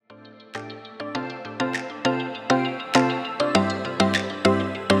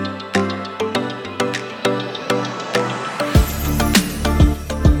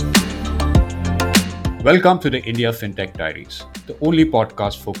Welcome to the India FinTech Diaries, the only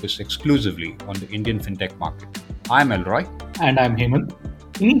podcast focused exclusively on the Indian FinTech market. I'm Elroy. And I'm Hemant.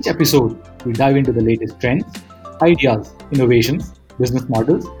 In each episode, we dive into the latest trends, ideas, innovations, business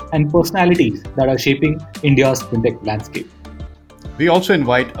models, and personalities that are shaping India's FinTech landscape. We also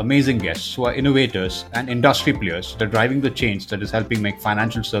invite amazing guests who are innovators and industry players that are driving the change that is helping make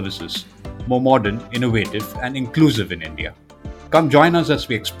financial services more modern, innovative, and inclusive in India. Come join us as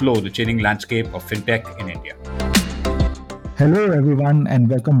we explore the changing landscape of FinTech in India. Hello, everyone, and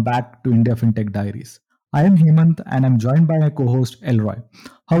welcome back to India FinTech Diaries. I am Hemant, and I'm joined by my co-host Elroy.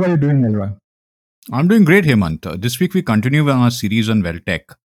 How are you doing, Elroy? I'm doing great, Hemant. This week we continue on our series on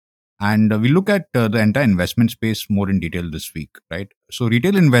WealthTech, and we look at the entire investment space more in detail this week, right? So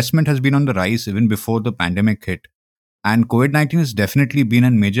retail investment has been on the rise even before the pandemic hit. And COVID-19 has definitely been a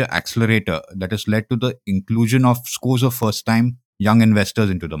major accelerator that has led to the inclusion of scores of first-time young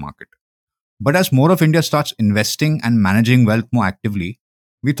investors into the market. But as more of India starts investing and managing wealth more actively,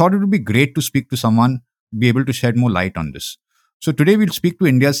 we thought it would be great to speak to someone, be able to shed more light on this. So today we'll speak to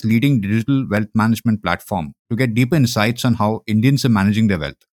India's leading digital wealth management platform to get deeper insights on how Indians are managing their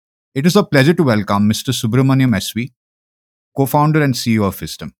wealth. It is a pleasure to welcome Mr. Subramanya S V, co-founder and CEO of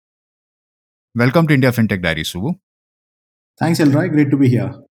Fisdom. Welcome to India FinTech Diary, Subbu. Thanks, Elroy. Great to be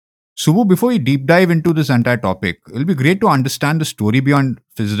here. Subbu, before we deep dive into this entire topic, it'll be great to understand the story beyond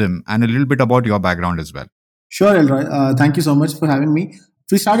Fisdom and a little bit about your background as well. Sure, Elroy. Thank you so much for having me.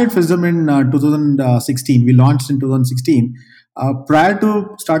 We started Fisdom in 2016. We launched in 2016. Prior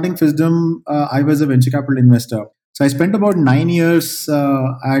to starting Fisdom, I was a venture capital investor. So I spent about 9 years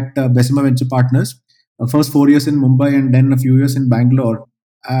at Besima Venture Partners, first 4 years in Mumbai and then a few years in Bangalore.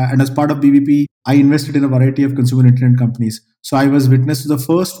 And as part of BVP, I invested in a variety of consumer internet companies. So I was witness to the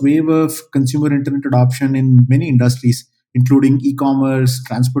first wave of consumer internet adoption in many industries, including e-commerce,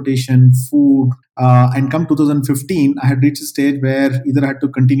 transportation, food. And come 2015, I had reached a stage where either I had to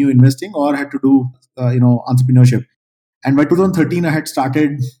continue investing or I had to do, entrepreneurship. And by 2013, I had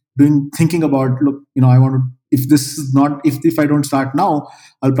started thinking about, I want to, if I don't start now,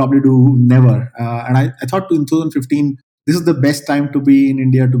 I'll probably do never. And I thought in 2015, this is the best time to be in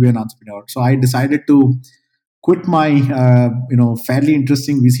India to be an entrepreneur. So I decided to quit my, fairly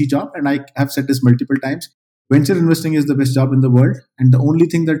interesting VC job. And I have said this multiple times. Venture investing is the best job in the world. And the only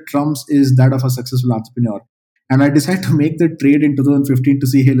thing that trumps is that of a successful entrepreneur. And I decided to make the trade in 2015 to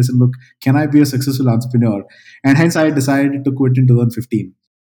see, hey, listen, look, can I be a successful entrepreneur? And hence I decided to quit in 2015.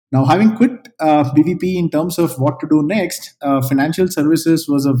 Now, having quit BVP in terms of what to do next, financial services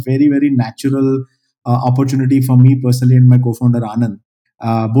was a very, very natural opportunity for me personally and my co-founder Anand.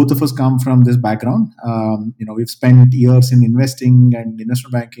 Both of us come from this background. We've spent years in investing and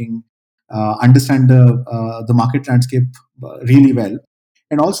investment banking, understand the market landscape really well,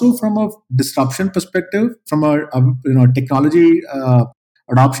 and also from a disruption perspective, from a technology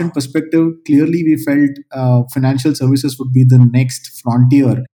adoption perspective. Clearly, we felt financial services would be the next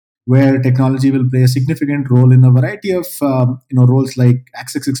frontier, where technology will play a significant role in a variety of roles like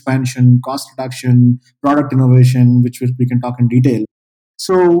access expansion, cost reduction, product innovation, which we can talk in detail.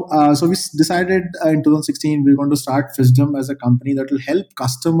 So we decided in 2016 we're going to start Fisdom as a company that will help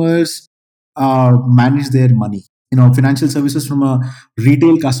customers manage their money. Financial services from a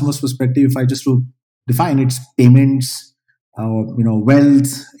retail customer's perspective, if I just to define, it's payments,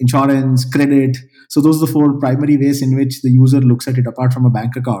 wealth, insurance, credit. So those are the four primary ways in which the user looks at it apart from a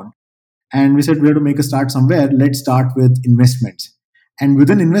bank account. And we said we have to make a start somewhere. Let's start with investments. And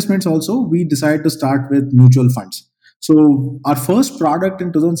within investments also, we decided to start with mutual funds. So our first product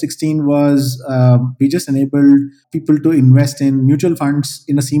in 2016 was we just enabled people to invest in mutual funds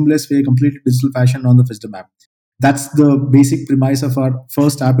in a seamless way, completely digital fashion on the Fisdom app. That's the basic premise of our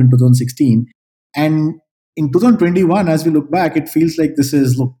first app in 2016. And in 2021, as we look back, it feels like this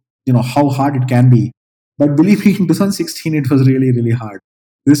is, how hard it can be. But believe me, in 2016, it was really, really hard.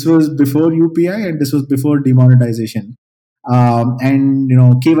 This was before UPI and this was before demonetization.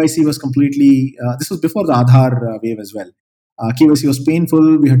 KYC was completely, this was before the Aadhaar wave as well. KYC was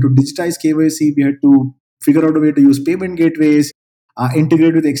painful. We had to digitize KYC. We had to figure out a way to use payment gateways,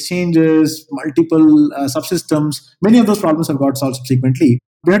 integrate with exchanges, multiple subsystems. Many of those problems have got solved subsequently.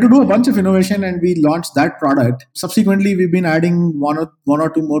 We had to do a bunch of innovation and we launched that product. Subsequently, we've been adding one or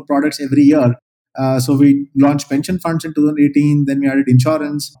two more products every year. So we launched pension funds in 2018. Then we added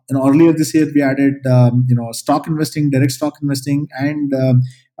insurance. Earlier this year, we added stock investing, direct stock investing, and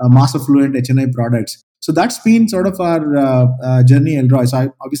mass affluent HNI products. So that's been sort of our journey, Elroy. So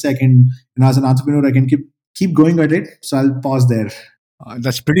I can, as an entrepreneur, I can keep going at it. So I'll pause there.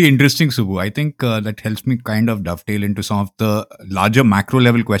 That's pretty interesting, Subbu. I think that helps me kind of dovetail into some of the larger macro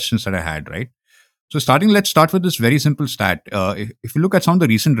level questions that I had, right? So let's start with this very simple stat. If you look at some of the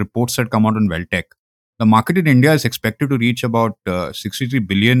recent reports that come out on WealthTech, the market in India is expected to reach about 63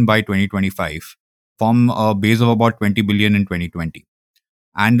 billion by 2025 from a base of about 20 billion in 2020.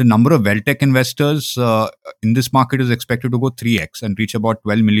 And the number of WealthTech investors in this market is expected to go 3x and reach about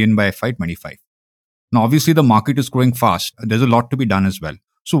 12 million by FY25. Now, obviously, the market is growing fast. There's a lot to be done as well.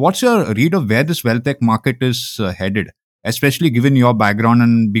 So, what's your read of where this WealthTech market is headed, especially given your background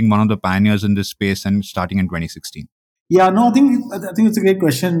and being one of the pioneers in this space and starting in 2016? Yeah, no, I think it's a great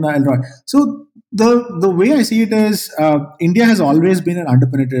question, Elroy. So the way I see it is, India has always been an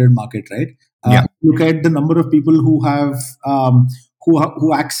underpenetrated market, right? Yeah, Look at the number of people who have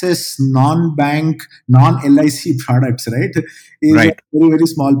who access non-bank, non-LIC products, right? Is a right. very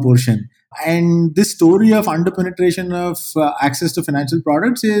small portion. And this story of underpenetration of access to financial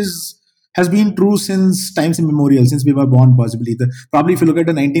products is has been true since times immemorial, since we were born, possibly. Probably if you look at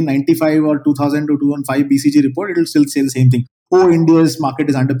the 1995 or 2000 to 2005 BCG report, it will still say the same thing. Oh, India's market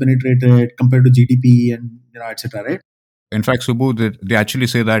is underpenetrated compared to GDP and etc. Right? In fact, Subbu, they actually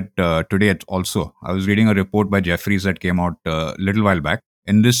say that today also. I was reading a report by Jeffries that came out a little while back.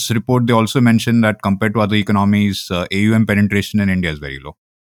 In this report, they also mentioned that compared to other economies, AUM penetration in India is very low.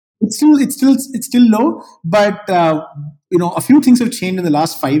 It's still low, but a few things have changed in the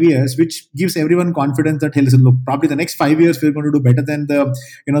last 5 years, which gives everyone confidence that, hey, listen, look, probably the next 5 years we're going to do better than the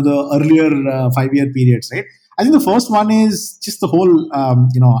earlier 5 year periods, right? I think the first one is just the whole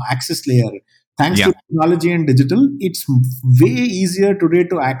access layer. Thanks Yeah, to technology and digital, it's way easier today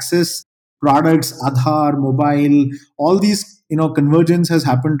to access products, Aadhaar, mobile, all these convergence has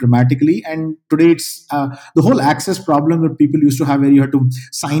happened dramatically, and today it's the whole access problem that people used to have, where you had to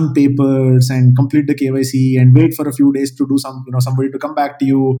sign papers and complete the KYC and wait for a few days to do somebody to come back to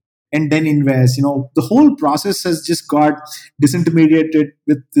you and then invest. The whole process has just got disintermediated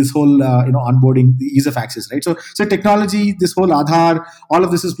with this whole onboarding, the ease of access, right? So technology, this whole Aadhaar, all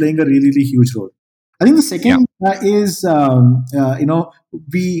of this is playing a really huge role. I think the yeah, second is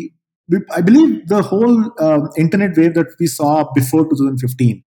we I believe the whole internet wave that we saw before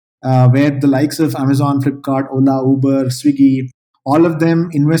 2015, where the likes of Amazon, Flipkart, Ola, Uber, Swiggy, all of them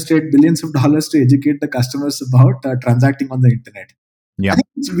invested billions of dollars to educate the customers about transacting on the internet. I yeah,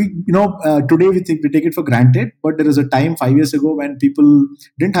 think today we think we take it for granted, but there is a time 5 years ago when people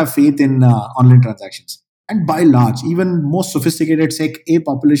didn't have faith in online transactions, and by large, even most sophisticated Sec A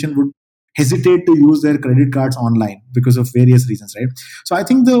population would hesitate to use their credit cards online because of various reasons, right? So I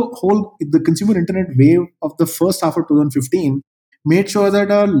think the consumer internet wave of the first half of 2015 made sure that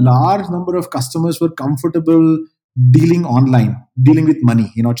a large number of customers were comfortable dealing online, dealing with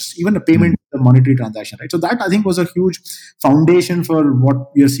money, just even a mm, payment, a monetary transaction, right? So that, I think, was a huge foundation for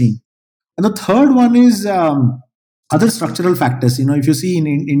what we are seeing. And the third one is other structural factors. If you see in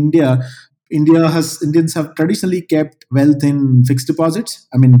India, Indians have traditionally kept wealth in fixed deposits.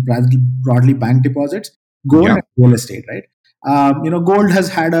 I mean, broadly bank deposits, gold yeah, and real estate, right? Gold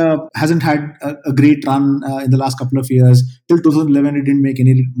hasn't had a great run in the last couple of years. Till 2011, it didn't make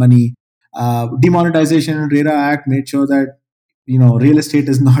any money. Demonetization and RERA Act made sure that real estate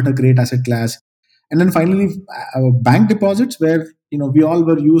is not a great asset class. And then finally, bank deposits, where we all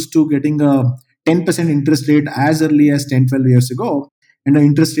were used to getting a 10% interest rate as early as 10, 12 years ago, and the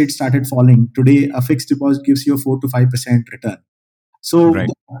interest rate started falling. Today, a fixed deposit gives you a 4 to 5% return. So right.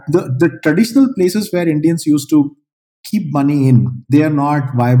 the traditional places where Indians used to keep money in, they are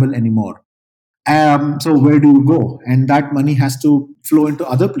not viable anymore. So where do you go? And that money has to flow into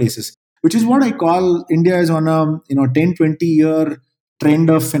other places, which is what I call India is on a 10-20 year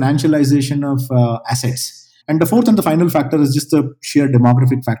trend of financialization of assets. And the fourth and the final factor is just the sheer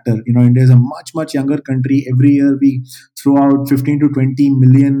demographic factor. India is a much younger country. Every year we throw out 15 to 20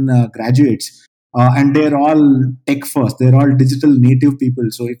 million graduates. And they're all tech first. They're all digital native people.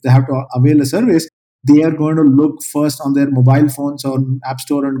 So if they have to avail a service, they are going to look first on their mobile phones, on App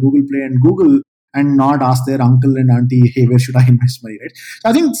Store and Google Play and Google, and not ask their uncle and auntie, hey, where should I invest money, right? So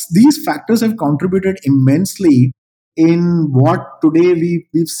I think these factors have contributed immensely in what today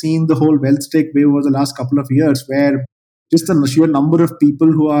we've seen the whole wealth tech wave over the last couple of years, where just the sheer number of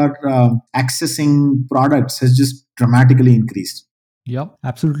people who are accessing products has just dramatically increased. Yep,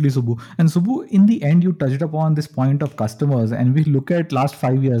 absolutely, Subbu. And Subbu, in the end, you touched upon this point of customers, and we look at last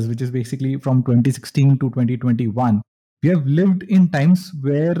 5 years, which is basically from 2016 to 2021. We have lived in times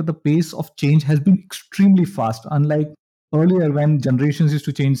where the pace of change has been extremely fast. Unlike earlier, when generations used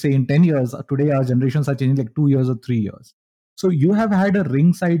to change, say in 10 years, today our generations are changing like 2 years or 3 years. So you have had a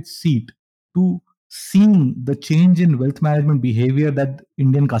ringside seat to seeing the change in wealth management behavior that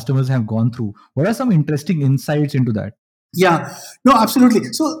Indian customers have gone through. What are some interesting insights into that? Yeah, no,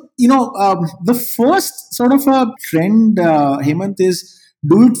 absolutely. So, the first sort of a trend, Hemant, is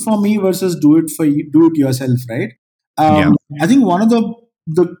do it for me versus do it for you, do it yourself, right? Yeah. I think one of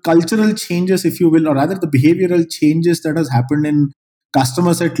the cultural changes, if you will, or rather the behavioral changes that has happened in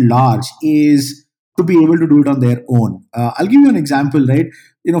customers at large is to be able to do it on their own. I'll give you an example, right?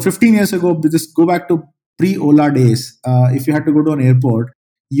 15 years ago, just go back to pre-Ola days. If you had to go to an airport,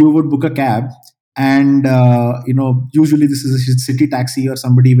 you would book a cab, and usually this is a city taxi or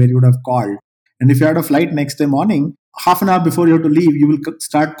somebody where you would have called, and if you had a flight next day morning, half an hour before you have to leave, you will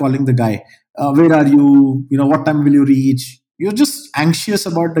start calling the guy. Where are you? What time will you reach? You're just anxious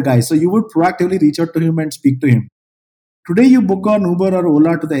about the guy, so you would proactively reach out to him and speak to him. Today you book an Uber or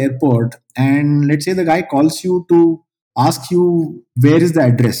Ola to the airport, and let's say the guy calls you to ask you where is the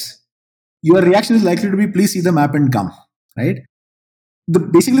address. Your reaction is likely to be, please see the map and come, right?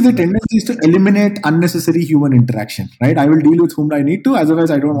 Basically the tendency is to eliminate unnecessary human interaction, right? I will deal with whom I need to, otherwise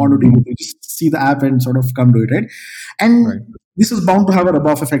I don't want to deal with it. Just see the app and sort of come to it, right? And Right. this is bound to have a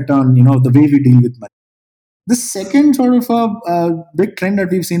rub-off effect on the way we deal with money. The second sort of a big trend that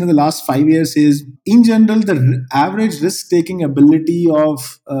we've seen in the last 5 years is, in general, the average risk-taking ability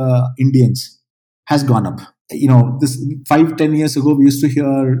of Indians has gone up. This 5-10 years ago, we used to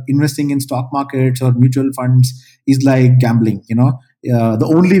hear investing in stock markets or mutual funds is like gambling.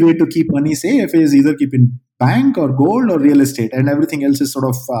 The only way to keep money safe is either keep in bank or gold or real estate, and everything else is sort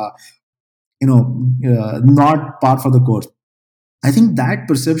of not par for the course. I think that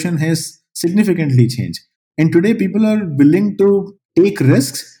perception has significantly changed. And today people are willing to take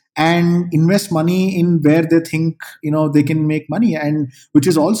risks and invest money in where they think, they can make money, and which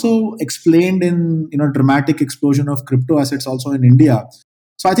is also explained in, dramatic explosion of crypto assets also in India.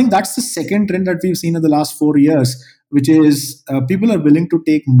 So I think that's the second trend that we've seen in the last 4 years, which is people are willing to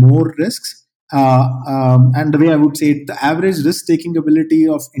take more risks. And the way I would say it, the average risk taking ability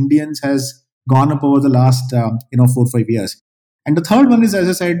of Indians has gone up over the last 4 or 5 years. And the third one is, as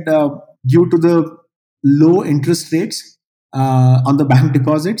I said, due to the low interest rates on the bank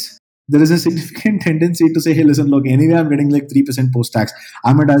deposits, there is a significant tendency to say, hey, listen, look, anyway, I'm getting like 3% post tax.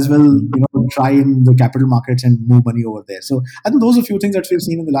 I might as well, try in the capital markets and move money over there. So I think those are a few things that we've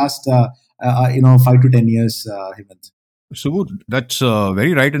seen in the last, 5 to 10 years, Hemant. So that's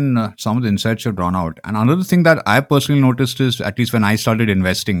very right in some of the insights you've drawn out. And another thing that I personally noticed is, at least when I started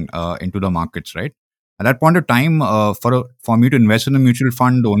investing into the markets, right? At that point of time, for me to invest in a mutual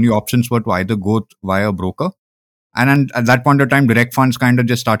fund, the only options were to either go via a broker. And then at that point of time, direct funds kind of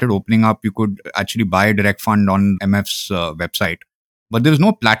just started opening up. You could actually buy a direct fund on MF's website, but there was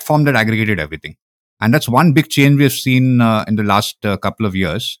no platform that aggregated everything. And that's one big change we've seen in the last couple of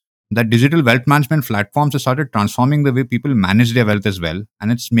years, that digital wealth management platforms have started transforming the way people manage their wealth as well.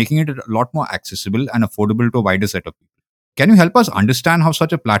 And it's making it a lot more accessible and affordable to a wider set of people. Can you help us understand how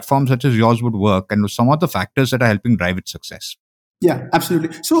such a platform such as yours would work and some of the factors that are helping drive its success? Yeah,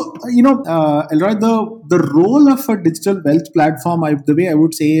 absolutely. So, Elroy, the role of a digital wealth platform, the way I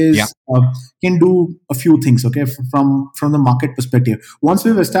would say Yeah. is, can do a few things. Okay, from the market perspective. Once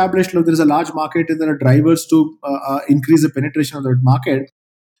we've established, look, there is a large market and there are drivers to increase the penetration of that market.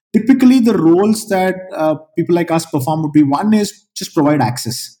 Typically, the roles that people like us perform would be, one is just provide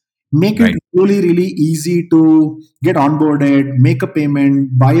access, make it Right. really, really easy to get onboarded, make a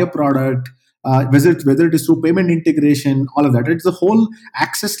payment, buy a product, whether it is through payment integration, all of that. It's the whole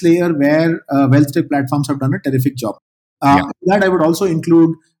access layer where WealthTech platforms have done a terrific job. Yeah. That I would also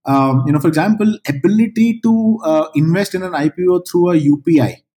include, for example, ability to invest in an IPO through a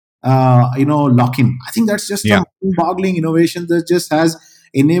UPI, lock-in. I think that's just a Yeah. boggling innovation that just has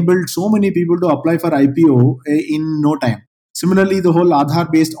enabled so many people to apply for IPO in no time. Similarly, the whole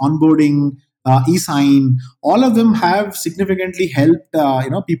Aadhaar-based onboarding, e-sign, all of them have significantly helped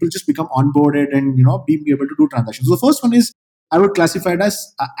people just become onboarded and being able to do transactions. So the first one is, I would classify it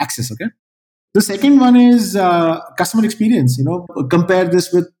as access. Okay. The second one is customer experience. Compare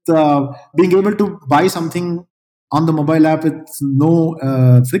this with being able to buy something on the mobile app with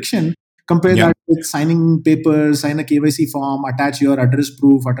no friction. Compare Yeah. that with signing papers, sign a KYC form, attach your address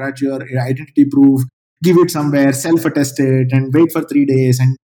proof, attach your identity proof, give it somewhere, self-attest it, and wait for 3 days,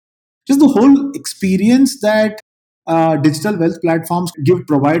 and just the whole experience that digital wealth platforms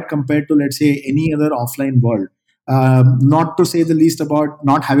provide compared to, let's say, any other offline world. Not to say the least about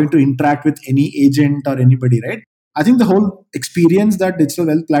not having to interact with any agent or anybody, right? I think the whole experience that digital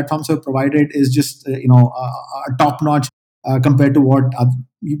wealth platforms have provided is just top notch compared to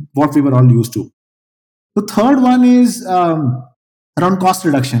what we were all used to. The third one is around cost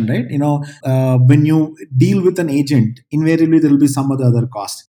reduction, right? When you deal with an agent, invariably there will be some other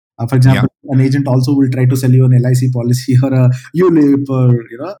cost. For Yeah. example, an agent also will try to sell you an LIC policy or a ULIP or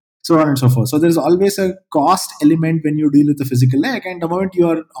so on and so forth. So there's always a cost element when you deal with the physical leg, and the moment you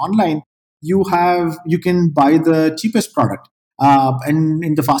are online, you can buy the cheapest product and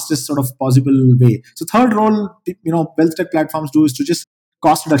in the fastest sort of possible way. So third role, wealth tech platforms do is to just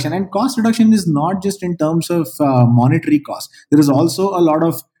cost reduction, and cost reduction is not just in terms of monetary cost. There is also a lot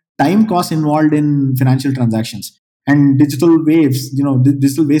of time cost involved in financial transactions, and digital ways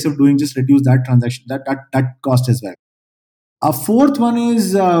of doing just reduce that transaction that cost as well. A fourth one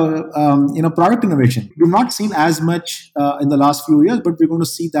is product innovation. We've not seen as much in the last few years, but we're going to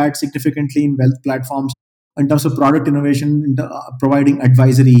see that significantly in wealth platforms in terms of product innovation, providing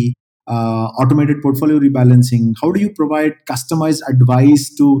advisory, automated portfolio rebalancing. How do you provide customized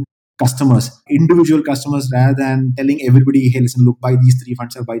advice to customers, individual customers, rather than telling everybody, hey, listen, look, buy these three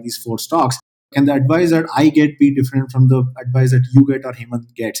funds or buy these four stocks? Can the advice that I get be different from the advice that you get or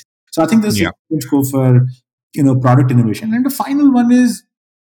Hemant gets? So I think there's a Yeah. huge scope for product innovation. And the final one is,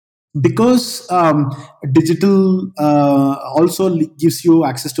 because digital also gives you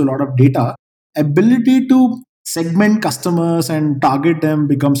access to a lot of data, ability to segment customers and target them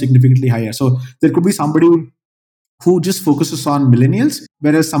becomes significantly higher. So there could be somebody who just focuses on millennials,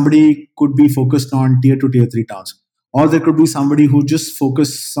 whereas somebody could be focused on tier 2, tier 3 towns. Or there could be somebody who just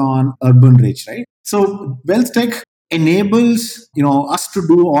focuses on urban rich, right? So wealth tech enables us to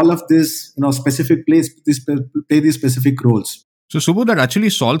do all of this, specific play these specific roles. So, Subbu, that actually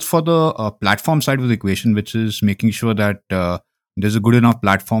solves for the platform side of the equation, which is making sure that there's a good enough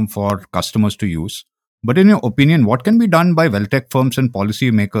platform for customers to use. But in your opinion, what can be done by wealth tech firms and policy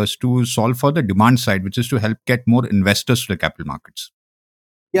makers to solve for the demand side, which is to help get more investors to the capital markets?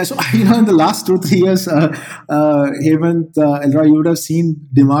 Yeah, so in the last 2 3 years, Hemant, Elroy, you would have seen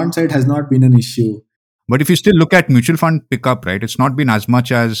demand side has not been an issue. But if you still look at mutual fund pickup, right, it's not been as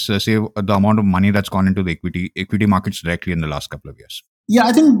much as, say, the amount of money that's gone into the equity markets directly in the last couple of years. Yeah,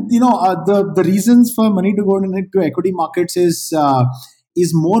 I think the reasons for money to go into equity markets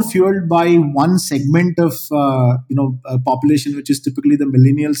is more fueled by one segment of population, which is typically the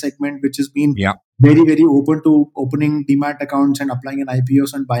millennial segment, which has been Yeah. very very open to opening demat accounts and applying in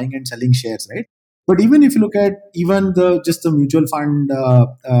IPOs and buying and selling shares, right? But even if you look at even the mutual fund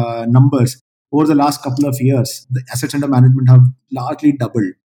numbers over the last couple of years, the assets under management have largely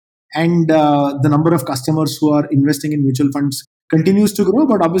doubled, and the number of customers who are investing in mutual funds continues to grow,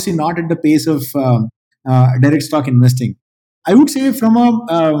 but obviously not at the pace of direct stock investing. I would say from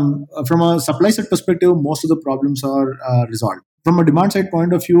a supply side perspective, most of the problems are resolved. From a demand side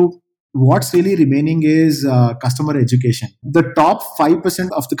point of view, what's really remaining is customer education. The top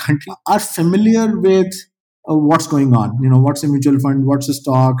 5% of the country are familiar with what's going on. What's a mutual fund, what's a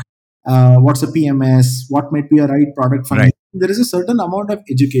stock, what's a PMS, what might be a right product for me. Right. There is a certain amount of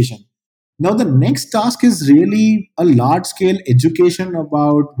education. Now, the next task is really a large scale education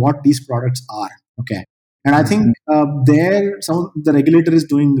about what these products are. Okay. And I think the regulator is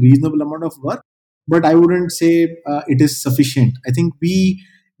doing reasonable amount of work, but I wouldn't say it is sufficient. I think we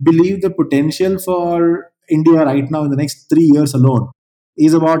believe the potential for India right now in the next 3 years alone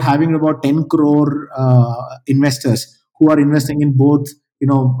is about having about 10 crore investors who are investing in both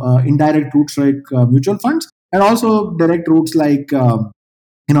indirect routes like mutual funds and also direct routes like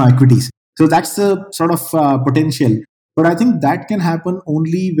equities. So that's the sort of potential, but I think that can happen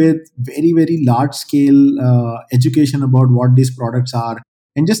only with very very large scale education about what these products are,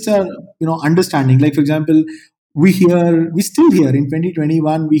 and just understanding. Like, for example, we still hear in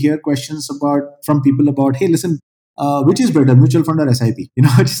 2021 we hear questions about from people about, hey, listen, which is better, mutual fund or SIP?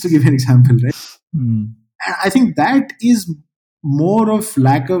 Just to give you an example, right? Mm. And I think that is more of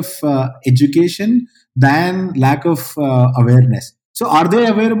lack of education than lack of awareness. So, are they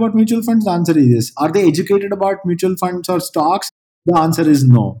aware about mutual funds? The answer is yes. Are they educated about mutual funds or stocks? The answer is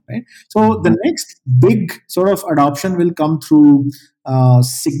no. Right. So, the next big sort of adoption will come through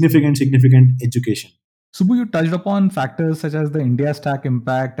significant education. Subbu, you touched upon factors such as the India stack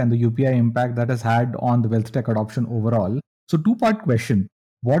impact and the UPI impact that has had on the wealth tech adoption overall. So, two-part question.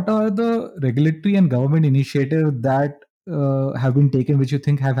 What are the regulatory and government initiatives that have been taken which you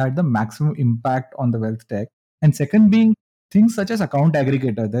think have had the maximum impact on the wealth tech? And second being things such as account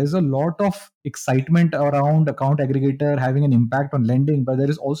aggregator. There is a lot of excitement around account aggregator having an impact on lending, but there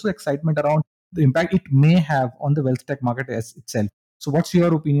is also excitement around the impact it may have on the wealth tech market itself. So, what's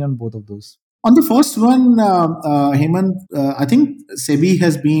your opinion on both of those? On the first one, Hemant, I think SEBI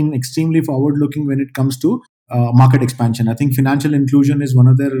has been extremely forward looking when it comes to market expansion. I think financial inclusion is one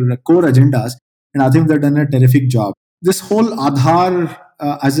of their core agendas, and I think they've done a terrific job. This whole Aadhaar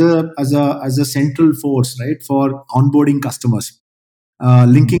as a central force, right, for onboarding customers.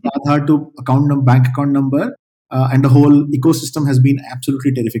 Mhm. linking Aadhaar to bank account number, and the whole ecosystem has been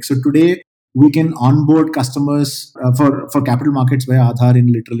absolutely terrific. So today we can onboard customers for capital markets via Aadhaar in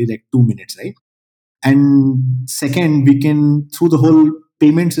literally like 2 minutes, right? And second, we can, through the whole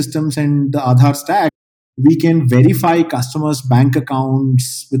payment systems and the Aadhaar stack, we can verify customers' bank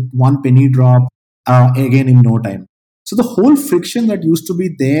accounts with one penny drop, again in no time. So the whole friction that used to be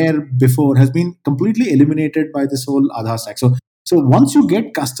there before has been completely eliminated by this whole Aadhaar stack. So once you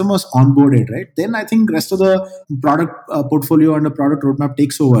get customers onboarded, right, then I think rest of the product portfolio and the product roadmap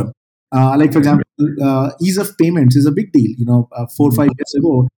takes over. Like for Right. example, ease of payments is a big deal. 4 or 5 years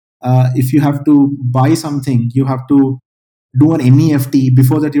ago, if you have to buy something, you have to do an NEFT.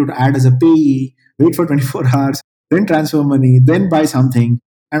 Before that, you have to add as a payee, wait for 24 hours, then transfer money, then buy something.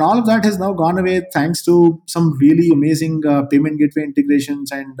 And all of that has now gone away thanks to some really amazing payment gateway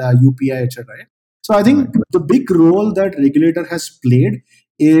integrations and UPI, etc. Right? So I think Right. the big role that regulator has played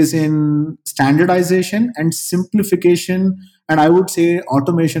is in standardization and simplification, and I would say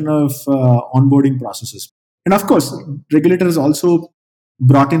automation of onboarding processes. And of course, regulator has also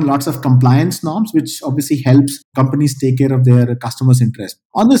brought in lots of compliance norms, which obviously helps companies take care of their customers' interest.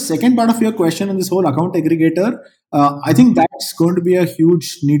 On the second part of your question on this whole account aggregator, I think that's going to be a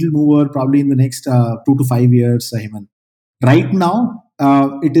huge needle mover probably in the next 2 to 5 years, Hemant. Right now,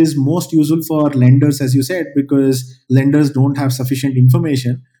 it is most useful for lenders, as you said, because lenders don't have sufficient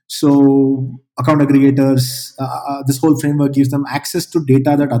information. So, account aggregators, this whole framework gives them access to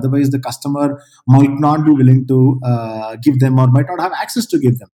data that otherwise the customer might not be willing to give them or might not have access to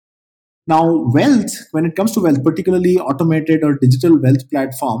give them. Now, wealth, when it comes to wealth, particularly automated or digital wealth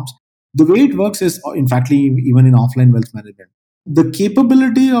platforms, the way it works is, in fact, even in offline wealth management, the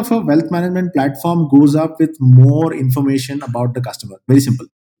capability of a wealth management platform goes up with more information about the customer. Very simple.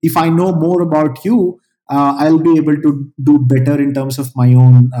 If I know more about you, I'll be able to do better in terms of my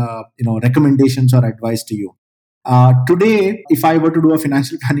own, recommendations or advice to you. Today, if I were to do a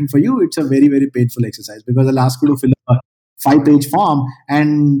financial planning for you, it's a very, very painful exercise because I'll ask you to fill up a 5 page form,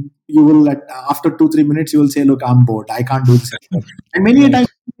 and you will, after 2 3 minutes, you will say, "Look, I'm bored. I can't do this anymore." And many a Right. times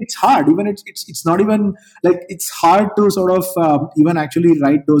it's hard. Even it's not even like it's hard to sort of even actually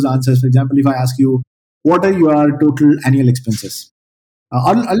write those answers. For example, if I ask you, "What are your total annual expenses?"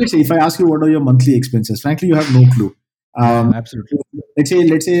 Or let's say if I ask you, "What are your monthly expenses?" Frankly, you have no clue. Yeah, Um, absolutely.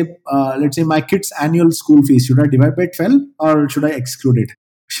 let's say my kid's annual school fees. Should I divide by 12 or should I exclude it?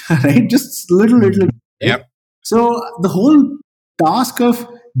 Right? Just little, Mhm. right? Yep. So the whole task of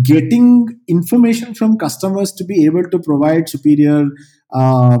getting information from customers to be able to provide superior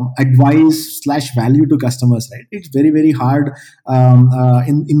advice slash value to customers, right? It's very, very hard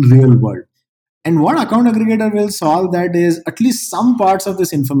in real world. And what account aggregator will solve that is at least some parts of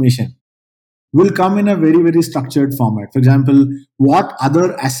this information will come in a very, very structured format. For example, what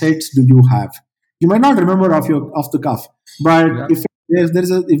other assets do you have? You might not remember off the cuff, but Yeah. if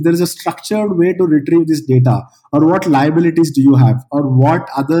there is a structured way to retrieve this data, or what liabilities do you have, or what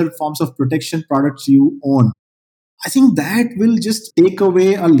other forms of protection products you own, I think that will just take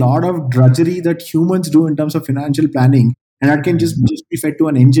away a lot of drudgery that humans do in terms of financial planning, and that can just, Mhm. just be fed to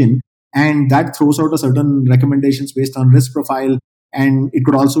an engine, and that throws out a certain recommendations based on risk profile. And it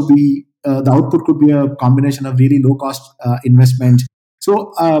could also be the output could be a combination of really low cost investment.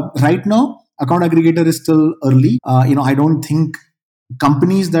 So right now, account aggregator is still early. I don't think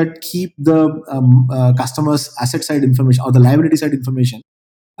companies that keep the customers asset side information or the liability side information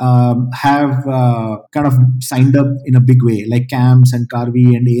have kind of signed up in a big way, like CAMS and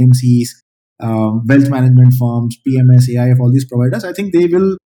Carvi and AMCs, wealth management firms, PMS, AIF, all these providers. I think they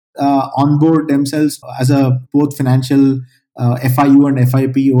will onboard themselves as a both financial FIU and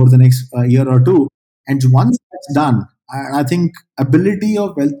FIP over the next year or two. And once that's done, I think ability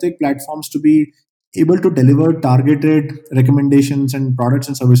of wealth tech platforms to be able to deliver targeted recommendations and products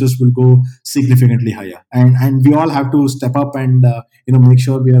and services will go significantly higher. And we all have to step up and make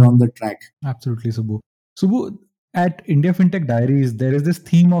sure we are on the track. Absolutely, Subbu. Subbu, at India FinTech Diaries, there is this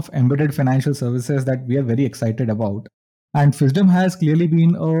theme of embedded financial services that we are very excited about. And Fisdom has clearly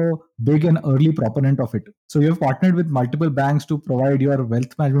been a big and early proponent of it. So you have partnered with multiple banks to provide your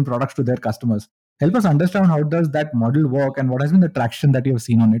wealth management products to their customers. Help us understand how does that model work and what has been the traction that you have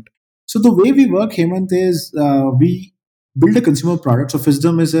seen on it. So the way we work, Hemant, is we build a consumer product. So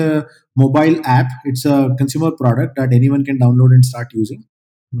Fisdom is a mobile app. It's a consumer product that anyone can download and start using.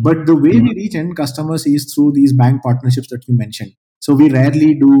 Mhm. But the way we reach end customers is through these bank partnerships that you mentioned. So we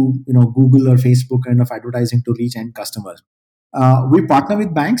rarely do Google or Facebook kind of advertising to reach end customers. We partner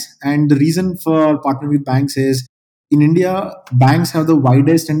with banks, and the reason for partnering with banks is in India, banks have the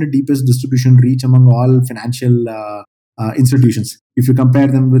widest and the deepest distribution reach among all financial institutions. If you compare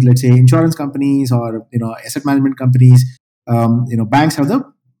them with, let's say, insurance companies or asset management companies, banks have the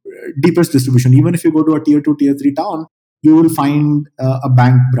deepest distribution. Even if you go to a tier 2, tier 3 town, you will find a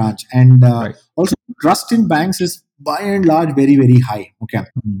bank branch. And Right. also, trust in banks is by and large very, very high. Okay.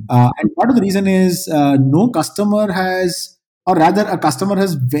 And part of the reason is no customer has, or rather, a customer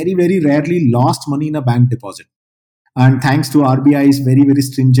has very, very rarely lost money in a bank deposit. And thanks to RBI's very, very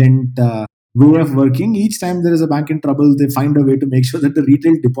stringent way of working, each time there is a bank in trouble, they find a way to make sure that the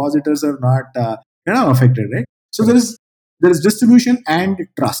retail depositors are not affected, right? So there is distribution and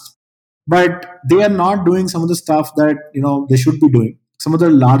trust, but they are not doing some of the stuff that they should be doing. Some of the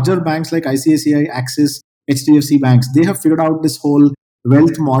larger banks like ICICI, Axis, HDFC banks, they have figured out this whole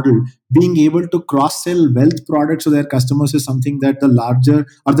wealth model. Being able to cross sell wealth products to their customers is something that the larger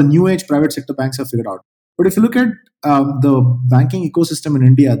or the new age private sector banks have figured out. But if you look at the banking ecosystem in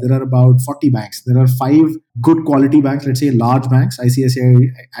India, there are about 40 banks. There are 5 good quality banks, let's say large banks: ICICI,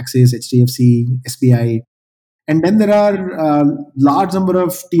 Axis, HDFC, SBI. And then there are large number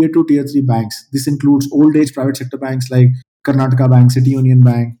of tier 2, tier 3 banks. This includes old age private sector banks like Karnataka Bank, City Union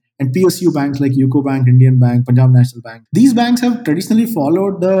Bank, and PSU banks like UCO Bank, Indian Bank, Punjab National Bank. These banks have traditionally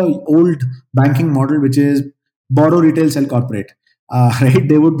followed the old banking model, which is borrow, retail, sell, corporate. Right?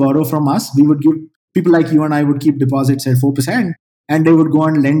 They would borrow from us. We would give, people like you and I would keep deposits at 4%, and they would go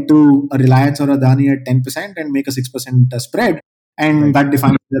and lend to a Reliance or a Adani at 10% and make a 6% spread, and Right. that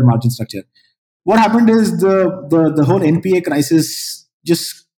defines their margin structure. What happened is the whole NPA crisis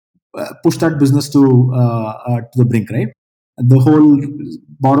just pushed that business to the brink, right? The whole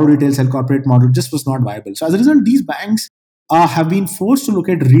borrow, retail, sell, corporate model just was not viable. So as a result, these banks have been forced to look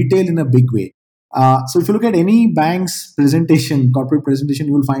at retail in a big way. So if you look at any bank's presentation, corporate presentation,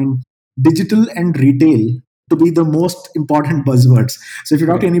 you will find digital and retail to be the most important buzzwords. So if you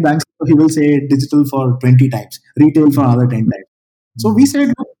talk to any bank, he will say digital for 20 times, retail for another 10 times. So we said,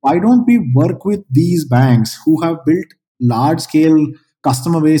 look, why don't we work with these banks who have built large scale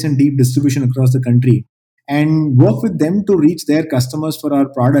customer base and deep distribution across the country, and work with them to reach their customers for our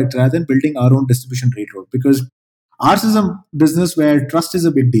product rather than building our own distribution railroad? Because ours is a business where trust is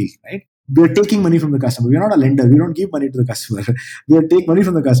a big deal, right? We are taking money from the customer. We are not a lender. We don't give money to the customer. We take money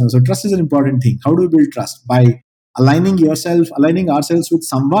from the customer. So trust is an important thing. How do we build trust? By aligning ourselves with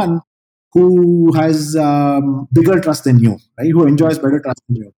someone who has bigger trust than you, right? Who enjoys better trust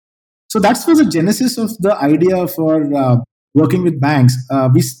than you. So that was the genesis of the idea for working with banks.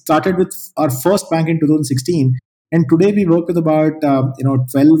 We started with our first bank in 2016, and today we work with about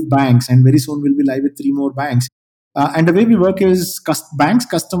 12 banks, and very soon we'll be live with 3 more banks. And the way we work is banks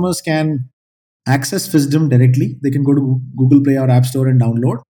customers can access Fisdom directly. They can go to Google Play or App Store and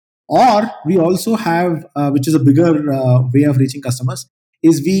download. Or we also have, which is a bigger way of reaching customers,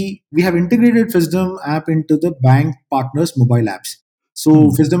 is we have integrated Fisdom app into the bank partners' mobile apps.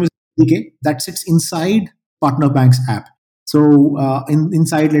 So Fisdom is SDK that sits inside partner bank's app. So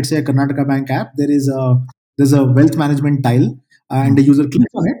inside, let's say, a Karnataka Bank app, there's a wealth management tile, and the user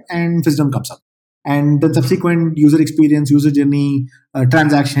clicks on it, and Fisdom comes up. And the subsequent user experience, user journey,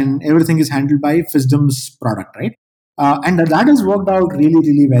 transaction, everything is handled by Fisdom's product, right? And that has worked out really,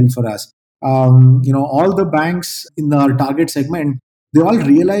 really well for us. All the banks in our target segment, they all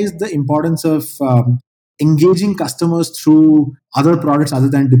realize the importance of engaging customers through other products other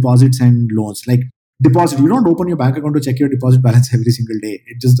than deposits and loans. Like deposit, you don't open your bank account to check your deposit balance every single day.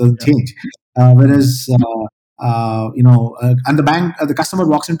 It just doesn't change. Whereas and the customer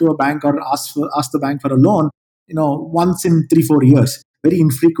walks into a bank or asks the bank for a loan, once in 3-4 years. Very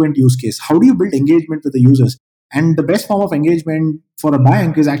infrequent use case. How do you build engagement with the users? And the best form of engagement for a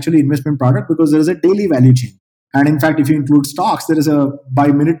bank is actually investment product, because there is a daily value chain. And in fact, if you include stocks, there is a by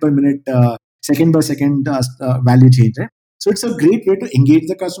minute, second by second value chain. Right? So it's a great way to engage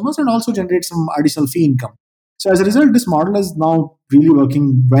the customers and also generate some additional fee income. So as a result, this model is now really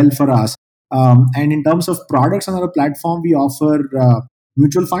working well for us. And in terms of products on our platform, we offer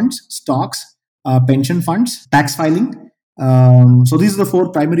mutual funds, stocks, pension funds, tax filing. So these are the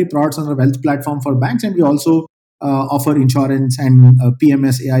 4 primary products on our wealth platform for banks, and we also offer insurance and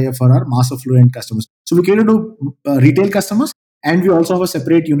PMS AIF for our mass affluent customers. So we cater to retail customers, and we also have a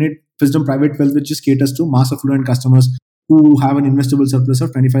separate unit, Fisdom Private Wealth, which just caters to mass affluent customers who have an investable surplus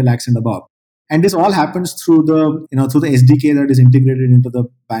of 25 lakhs and above. And this all happens through the SDK that is integrated into the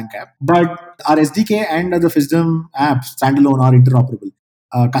bank app. But our SDK and the Fisdom app standalone are interoperable.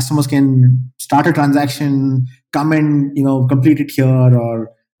 Customers can start a transaction, come and complete it here,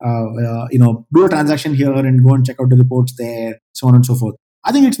 or do a transaction here and go and check out the reports there, so on and so forth.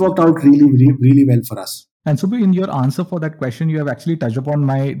 I think it's worked out really, really, really well for us. And Subbu, in your answer for that question, you have actually touched upon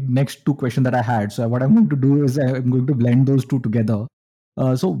my next two questions that I had. So what I'm going to do is I'm going to blend those two together.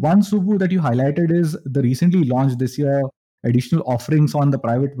 So one, Subbu, that you highlighted is the recently launched this year additional offerings on the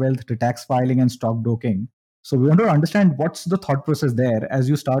private wealth, the tax filing, and stockbroking. So we want to understand what's the thought process there as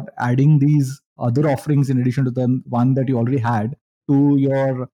you start adding these other offerings in addition to the one that you already had to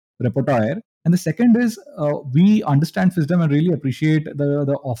your repertoire. And the second is we understand Fisdom and really appreciate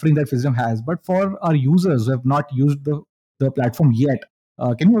the offering that Fisdom has. But for our users who have not used the platform yet,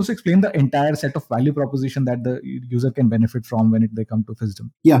 can you also explain the entire set of value proposition that the user can benefit from when they come to Fisdom?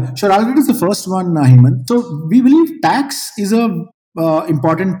 Yeah, sure. I'll get to the first one, Hemant. So we believe tax is a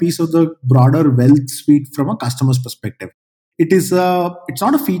important piece of the broader wealth suite from a customer's perspective. It is it's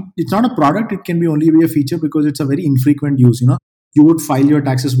not a it's not a product. It can be only be a feature because it's a very infrequent use. You would file your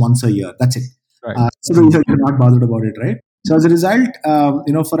taxes once a year. That's it. Right. So you're not bothered about it, right? So as a result,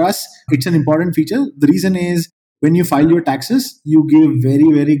 for us, it's an important feature. The reason is when you file your taxes, you give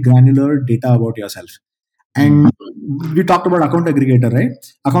very, very granular data about yourself. And we talked about account aggregator, right?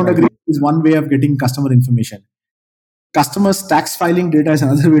 Account Right. aggregator is one way of getting customer information. Customers' tax filing data is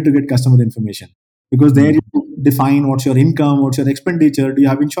another way to get customer information because there you define what's your income, what's your expenditure, do you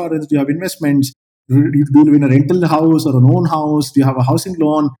have insurance, do you have investments, do you live in a rental house or an own house, do you have a housing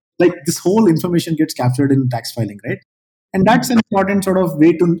loan? Like this whole information gets captured in tax filing, right? And that's an important sort of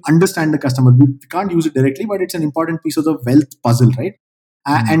way to understand the customer. We can't use it directly, but it's an important piece of the wealth puzzle, right?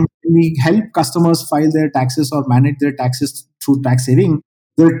 And we help customers file their taxes or manage their taxes through tax saving.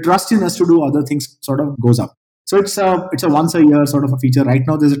 Their trust in us to do other things sort of goes up. So it's a once a year sort of a feature. Right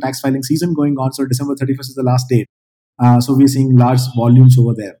now, there's a tax filing season going on, so December 31st is the last date. So we're seeing large volumes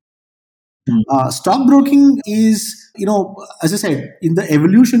over there. Stockbroking is, as I said, in the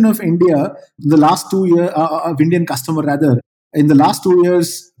evolution of India, the last 2 years, of Indian customer rather, in the last 2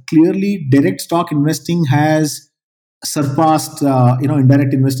 years, clearly direct stock investing has surpassed,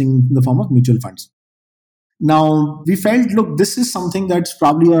 indirect investing in the form of mutual funds. Now, we felt, look, this is something that's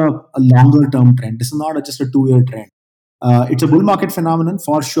probably a longer term trend. This is not just a 2 year trend. It's a bull market phenomenon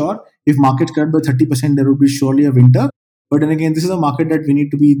for sure. If markets cut by 30%, there would be surely a winter. But then again, this is a market that we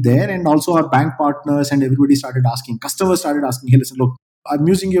need to be there. And also our bank partners and everybody started asking, customers started asking, hey, listen, look, I'm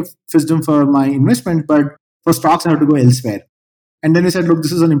using your Fisdom for my investment, but for stocks, I have to go elsewhere. And then they said, look,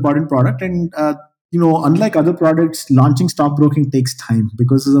 this is an important product. And, unlike other products, launching stockbroking takes time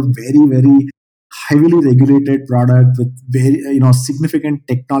because it's a very, very heavily regulated product with very significant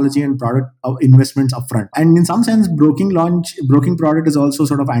technology and product investments upfront. And in some sense, broking product is also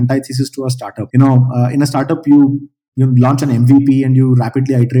sort of antithesis to a startup. In a startup, you launch an MVP and you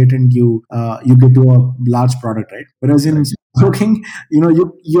rapidly iterate and you get to a large product, right? Whereas in broking,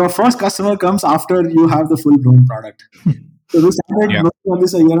 your first customer comes after you have the full blown product. So we started working on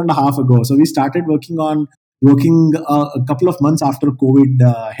this a year and a half ago. So we started working a couple of months after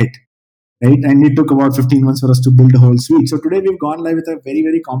COVID hit, right? And it took about 15 months for us to build a whole suite. So today we've gone live with a very,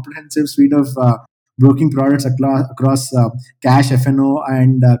 very comprehensive suite of broking products across cash, FNO,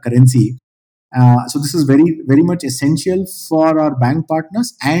 and currency. So this is very, very much essential for our bank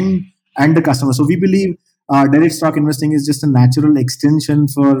partners and the customer. So we believe direct stock investing is just a natural extension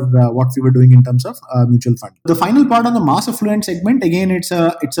for what we were doing in terms of mutual fund. The final part on the mass affluent segment, again, it's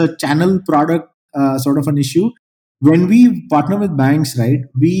a channel product sort of an issue. When we partner with banks, right,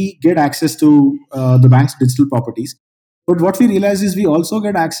 we get access to the bank's digital properties. But what we realize is we also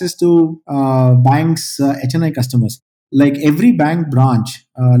get access to banks' HNI customers. Like every bank branch,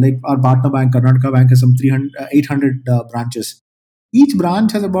 like our partner bank, Karnataka Bank, has some 800 branches. Each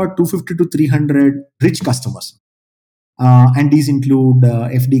branch has about 250 to 300 rich customers. And these include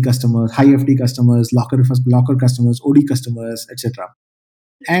FD customers, high FD customers, locker customers, OD customers, etc.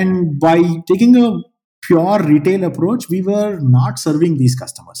 And by taking a pure retail approach, we were not serving these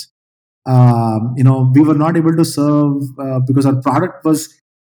customers. We were not able to serve because our product was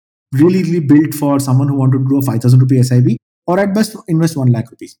really built for someone who wanted to do a 5,000 rupee SIB or at best invest 1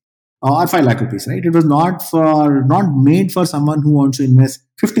 lakh rupees or 5 lakh rupees, right? It was not made for someone who wants to invest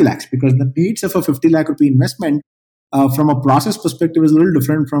 50 lakhs because the needs of a 50 lakh rupee investment from a process perspective is a little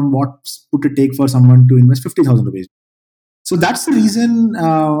different from what would it take for someone to invest 50,000 rupees. So that's the reason,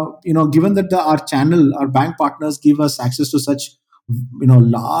 given that our bank partners give us access to such,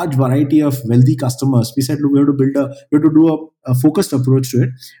 large variety of wealthy customers, we said, look, we have to do a focused approach to it,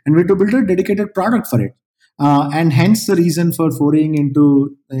 and we have to build a dedicated product for it. And hence the reason for foraying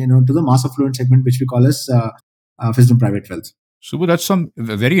into, to the mass affluent segment, which we call as Fisdom Private Wealth. Subbu, that's some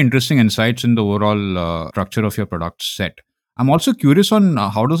very interesting insights in the overall structure of your product set. I'm also curious on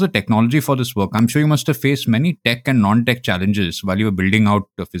how does the technology for this work? I'm sure you must have faced many tech and non-tech challenges while you were building out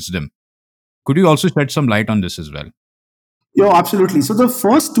Fisdom. Could you also shed some light on this as well? Yeah, absolutely. So the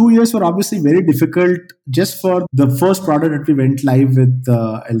first 2 years were obviously very difficult just for the first product that we went live with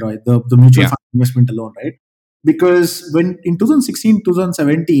Elroy, the mutual Yeah. fund investment alone, right? Because when in 2016,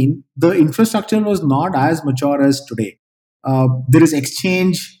 2017, the infrastructure was not as mature as today. There is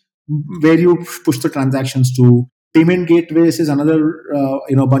exchange where you push the transactions to. Payment gateways is another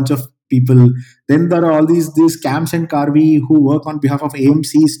bunch of people. Then there are all these camps and Carvi who work on behalf of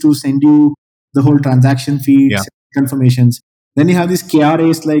AMCs to send you the whole transaction Yeah. feeds, confirmations. Then you have these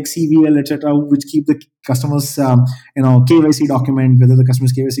KRAs like CVL, etc., which keep the customers, KYC document, whether the customer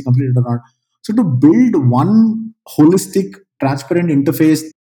is KYC completed or not. So to build one holistic, transparent interface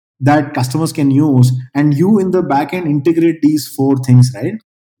that customers can use, and you in the back end integrate these four things, right,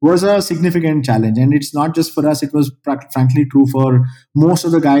 was a significant challenge. And it's not just for us; it was frankly true for most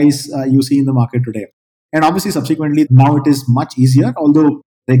of the guys you see in the market today. And obviously, subsequently, now it is much easier, although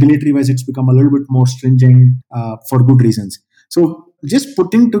regulatory wise, it's become a little bit more stringent for good reasons. So just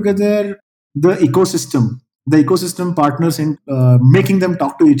putting together the ecosystem partners and making them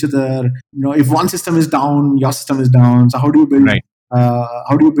talk to each other. If one system is down, your system is down. So Right. how do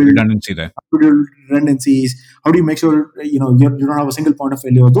you build Redundancy there. redundancies? How do you make sure you don't have a single point of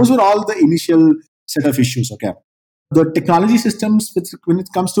failure? Those were all the initial set of issues. Okay, the technology systems when it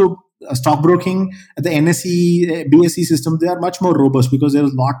comes to stockbroking, the NSE, BSE system, they are much more robust because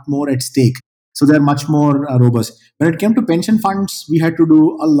there's a lot more at stake. So they're much more robust. When it came to pension funds, we had to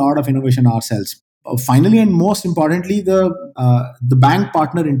do a lot of innovation ourselves. Finally, and most importantly, the bank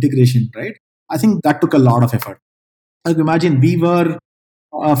partner integration, right? I think that took a lot of effort. Like imagine we were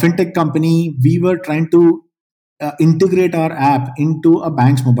a fintech company, we were trying to integrate our app into a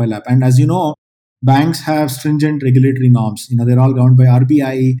bank's mobile app. And as you know, banks have stringent regulatory norms. They're all governed by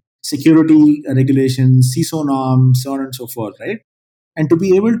RBI, security regulations, CISO norms, so on and so forth, right? And to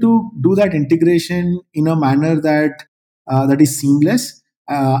be able to do that integration in a manner that is seamless,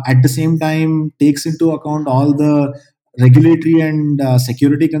 at the same time takes into account all the regulatory and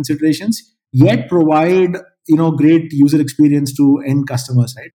security considerations, yet provide great user experience to end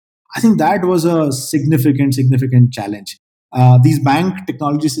customers, right? I think that was a significant challenge. These bank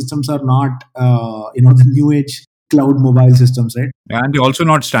technology systems are not the new age cloud mobile systems, right? And they're also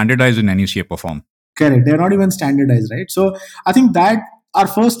not standardized in any shape or form. Correct. They're not even standardized, right? So I think that our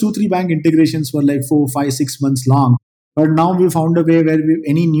first 2, 3 bank integrations were like 4, 5, 6 months long. But now we found a way where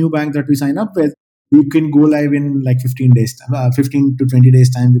any new bank that we sign up with, we can go live in like 15 days, 15 to 20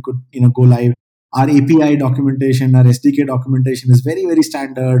 days time. We could go live. Our API documentation, our SDK documentation is very very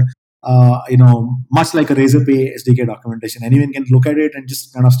standard. Much like a Razorpay SDK documentation, anyone can look at it and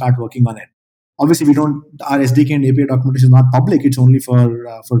just kind of start working on it. Obviously, we don't. Our SDK and API documentation is not public; it's only for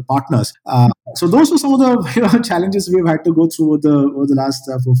partners. So those were some of the challenges we've had to go through over the last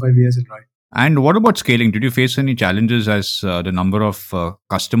 4, 5 years, right? And what about scaling? Did you face any challenges as the number of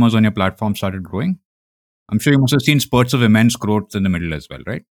customers on your platform started growing? I'm sure you must have seen spurts of immense growth in the middle as well,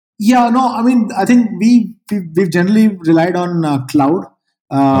 right? Yeah, no, I mean, I think we've generally relied on cloud,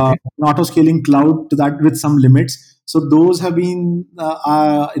 Okay. auto scaling cloud to that with some limits. So those have been,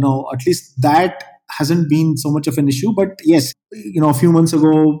 at least that hasn't been so much of an issue. But yes, a few months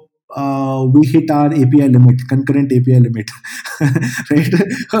ago, we hit our API limit, concurrent API limit,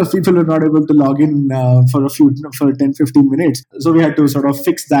 right? People were not able to log in for 10, 15 minutes. So we had to sort of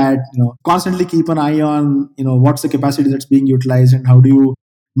fix that, constantly keep an eye on, what's the capacity that's being utilized and how do you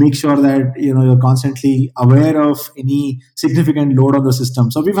make sure that you're constantly aware of any significant load on the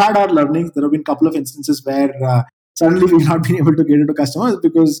system. So we've had our learnings. There have been a couple of instances where suddenly we've not been able to get into customers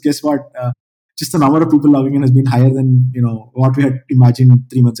because guess what? Just the number of people logging in has been higher than what we had imagined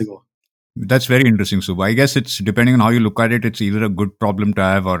 3 months ago. That's very interesting, Subha. I guess it's depending on how you look at it, it's either a good problem to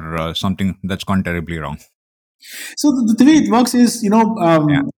have or something that's gone terribly wrong. So the way it works is,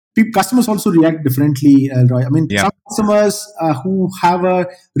 Yeah. customers also react differently, Roy. I mean, Yeah. some customers who have a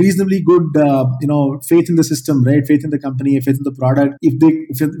reasonably good, faith in the system, right? Faith in the company, faith in the product.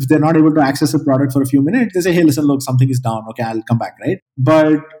 If they're not able to access a product for a few minutes, they say, "Hey, listen, look, something is down. Okay, I'll come back." Right?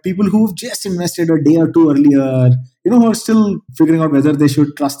 But people who've just invested a day or two earlier, who are still figuring out whether they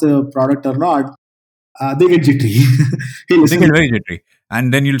should trust the product or not, they get jittery. Hey, They listen, get very jittery.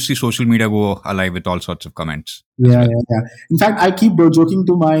 And then you'll see social media go alive with all sorts of comments as yeah, well. yeah, yeah. In fact, I keep joking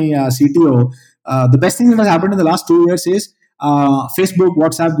to my CTO. The best thing that has happened in the last 2 years is Facebook,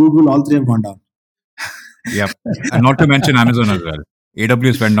 WhatsApp, Google, all three have gone down. Yep. And not to mention Amazon as well.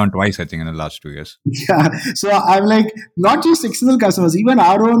 AWS went down twice, I think, in the last 2 years. Yeah. So I'm like, not just external customers, even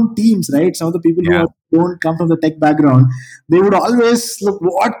our own teams, right? Some of the people Yeah. don't come from the tech background, they would always look,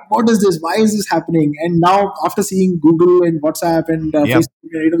 what is this? Why is this happening? And now after seeing Google and WhatsApp and Yep. Facebook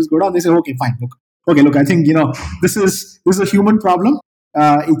and AWS go down, they say, okay, fine, look, okay, look, I think this is a human problem.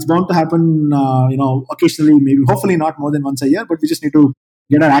 It's bound to happen, occasionally, maybe, hopefully not more than once a year, but we just need to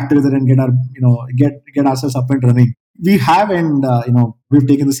get our act together and get our, get ourselves up and running. We have, and we've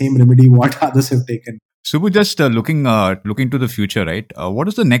taken the same remedy what others have taken. Subbu, just looking to the future, right? What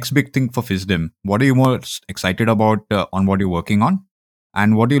is the next big thing for Fisdom? What are you most excited about on what you're working on,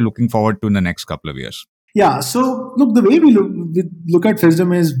 and what are you looking forward to in the next couple of years? Yeah. So look, the way we look at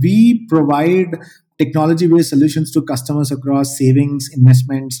Fisdom is we provide technology-based solutions to customers across savings,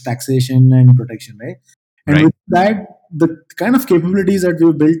 investments, taxation, and protection, right? And Right. with that, the kind of capabilities that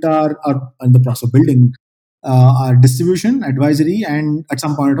we've built are in the process of building are distribution, advisory, and at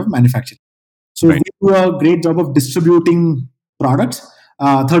some point of manufacturing. So Right. we do a great job of distributing products,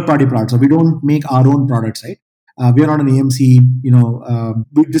 third-party products. So we don't make our own products, right? We are not an AMC.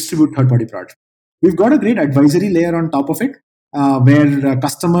 We distribute third-party products. We've got a great advisory layer on top of it, where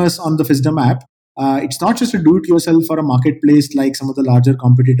customers on the Fisdom app, it's not just a do-it-yourself or a marketplace like some of the larger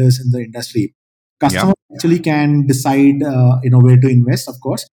competitors in the industry. Customers actually can decide, where to invest, of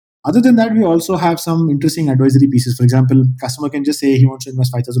course. Other than that, we also have some interesting advisory pieces. For example, customer can just say he wants to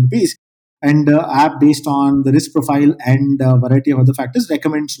invest 5,000 rupees, and the app, based on the risk profile and a variety of other factors,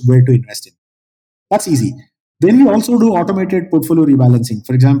 recommends where to invest in. That's easy. Then we also do automated portfolio rebalancing.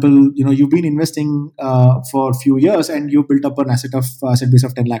 For example, you've been investing for a few years and you've built up an asset base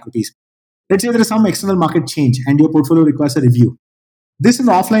of 10 lakh rupees. Let's say there is some external market change and your portfolio requires a review. This in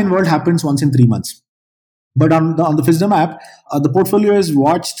the offline world happens once in 3 months. But on the Fisdom app, the portfolio is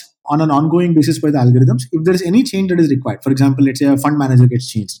watched on an ongoing basis by the algorithms. If there is any change that is required, for example, let's say a fund manager gets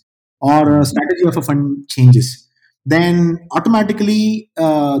changed or a strategy of a fund changes, then automatically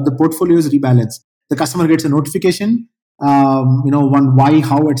the portfolio is rebalanced. The customer gets a notification, one why,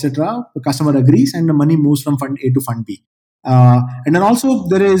 how, etc. The customer agrees, and the money moves from fund A to fund B. And then also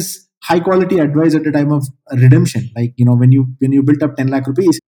there is high quality advice at the time of redemption. Like when you built up 10 lakh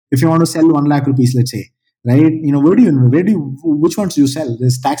rupees, if you want to sell 1 lakh rupees, let's say, right? Which ones do you sell?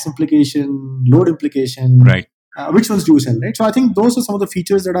 There's tax implication, load implication. Right. Which ones do you sell, right? So I think those are some of the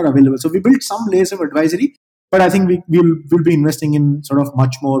features that are available. So we built some layers of advisory, but I think we'll be investing in sort of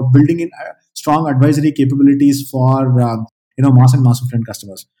much more building in strong advisory capabilities for mass and mass affluent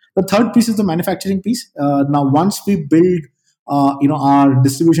customers. The third piece is the manufacturing piece. Now, once we build our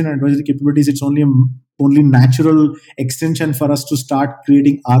distribution and advisory capabilities, it's only natural extension for us to start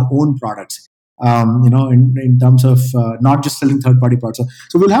creating our own products. In terms of not just selling third party products.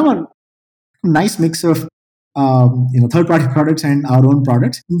 So we'll have a nice mix of third-party products and our own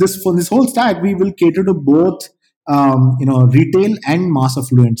products. For this whole stack, we will cater to both retail and mass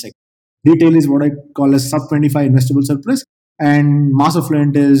affluent segment. Retail is what I call as sub 25 investable surplus, and mass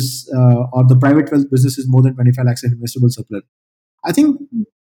affluent is or the private wealth business is more than 25 lakhs in investable surplus. I think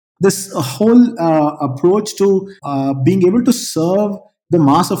this whole approach to being able to serve the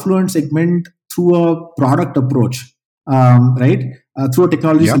mass affluent segment through a product approach, right? Through a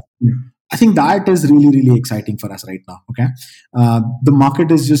technology solution. I think that is really, really exciting for us right now. Okay, the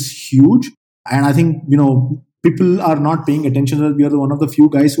market is just huge, and I think people are not paying attention. We are one of the few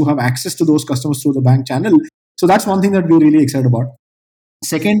guys who have access to those customers through the bank channel. So that's one thing that we're really excited about.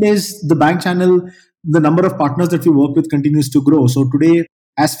 Second is the bank channel. The number of partners that we work with continues to grow. So today,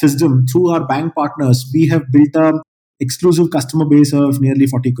 as Fisdom, through our bank partners, we have built an exclusive customer base of nearly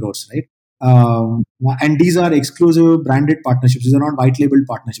 40 crores, right? And these are exclusive branded partnerships. These are not white labeled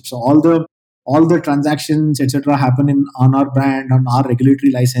partnerships. So all the transactions, etc., happen on our brand, on our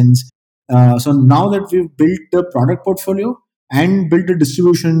regulatory license. So now that we've built the product portfolio and built a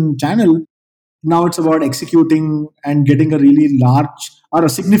distribution channel, now it's about executing and getting a really large or a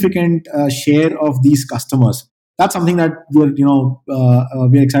significant share of these customers. That's something that we're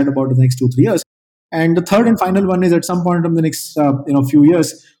excited about in the next 2-3 years. And the third and final one is at some point in the next few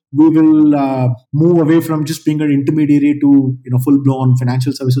years, we will move away from just being an intermediary to full blown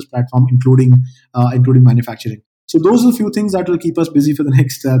financial services platform, including manufacturing. So those are a few things that will keep us busy for the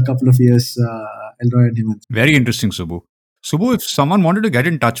next couple of years, Elroy and Hemant. Very interesting, Subbu. Subbu, if someone wanted to get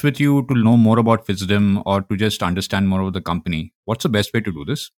in touch with you to know more about Fisdom or to just understand more about the company, what's the best way to do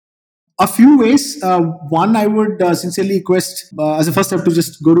this? A few ways. One, I would sincerely request as a first step to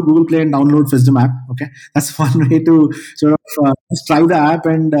just go to Google Play and download Fisdom app. Okay, that's one way to sort of just try the app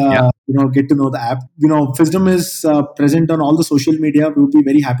and get to know the app. Fisdom is present on all the social media. We would be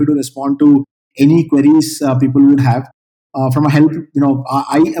very happy to respond to any queries people would have. from a help,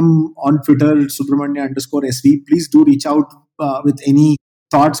 I am on Twitter, Subramanya_SV. Please do reach out with any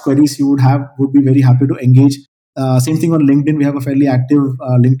thoughts, queries you would have. Would be very happy to engage. Same thing on LinkedIn. We have a fairly active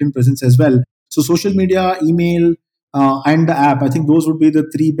LinkedIn presence as well. So social media, email, and the app. I think those would be the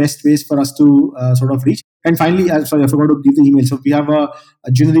three best ways for us to sort of reach. And finally, sorry, I forgot to give the email. So we have a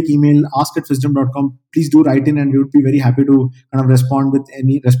generic email, ask@fisdom.com. Please do write in, and we would be very happy to kind of respond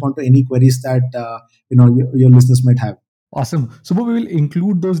to any queries that your listeners might have. Awesome. Subbu, we will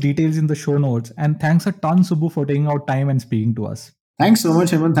include those details in the show notes. And thanks a ton, Subbu, for taking out time and speaking to us. Thanks so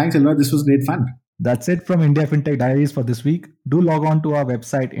much, Hemant. Thanks a lot. This was great fun. That's it from India FinTech Diaries for this week. Do log on to our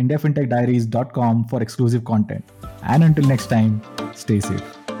website, indiafintechdiaries.com, for exclusive content. And until next time, stay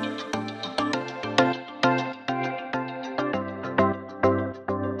safe.